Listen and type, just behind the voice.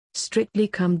Strictly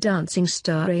Come Dancing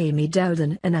star Amy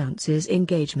Dowden announces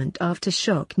engagement after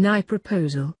shock NYE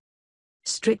proposal.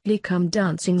 Strictly Come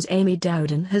Dancing's Amy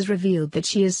Dowden has revealed that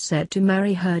she is set to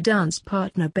marry her dance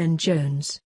partner Ben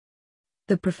Jones.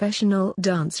 The professional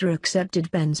dancer accepted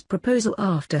Ben's proposal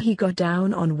after he got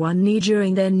down on one knee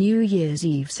during their New Year's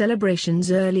Eve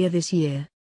celebrations earlier this year.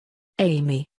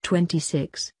 Amy,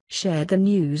 26, shared the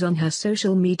news on her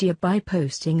social media by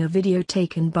posting a video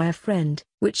taken by a friend,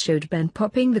 which showed Ben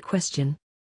popping the question.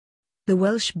 The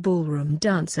Welsh ballroom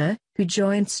dancer, who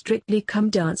joined Strictly Come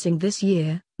Dancing this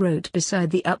year, wrote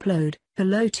beside the upload,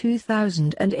 "Hello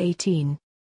 2018.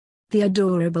 The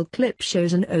adorable clip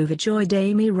shows an overjoyed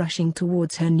Amy rushing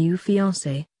towards her new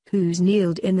fiancé, who's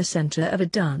kneeled in the center of a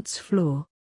dance floor.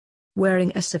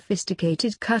 Wearing a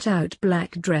sophisticated cut-out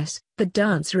black dress, the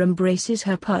dancer embraces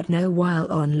her partner while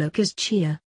onlookers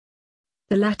cheer.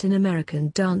 The Latin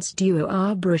American dance duo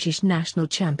are British national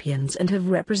champions and have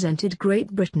represented Great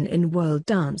Britain in World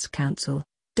Dance Council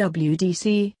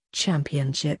 (WDC)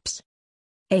 championships.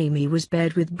 Amy was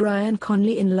paired with Brian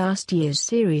Conley in last year's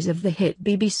series of the hit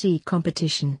BBC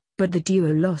competition, but the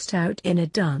duo lost out in a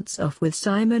dance-off with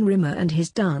Simon Rimmer and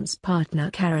his dance partner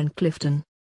Karen Clifton.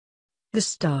 The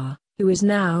star, who is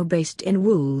now based in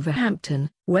Wolverhampton,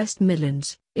 West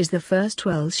Midlands, is the first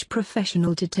Welsh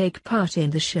professional to take part in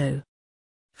the show.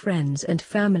 Friends and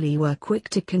family were quick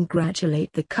to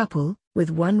congratulate the couple, with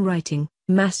one writing,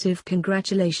 "Massive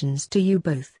congratulations to you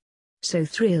both. So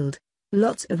thrilled,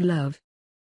 lots of love."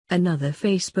 Another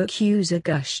Facebook user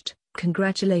gushed,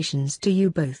 "Congratulations to you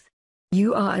both.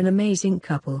 You are an amazing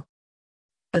couple."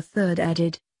 A third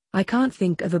added, "I can't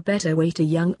think of a better way to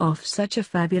young off such a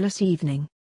fabulous evening.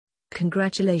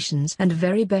 Congratulations and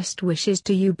very best wishes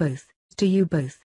to you both, to you both."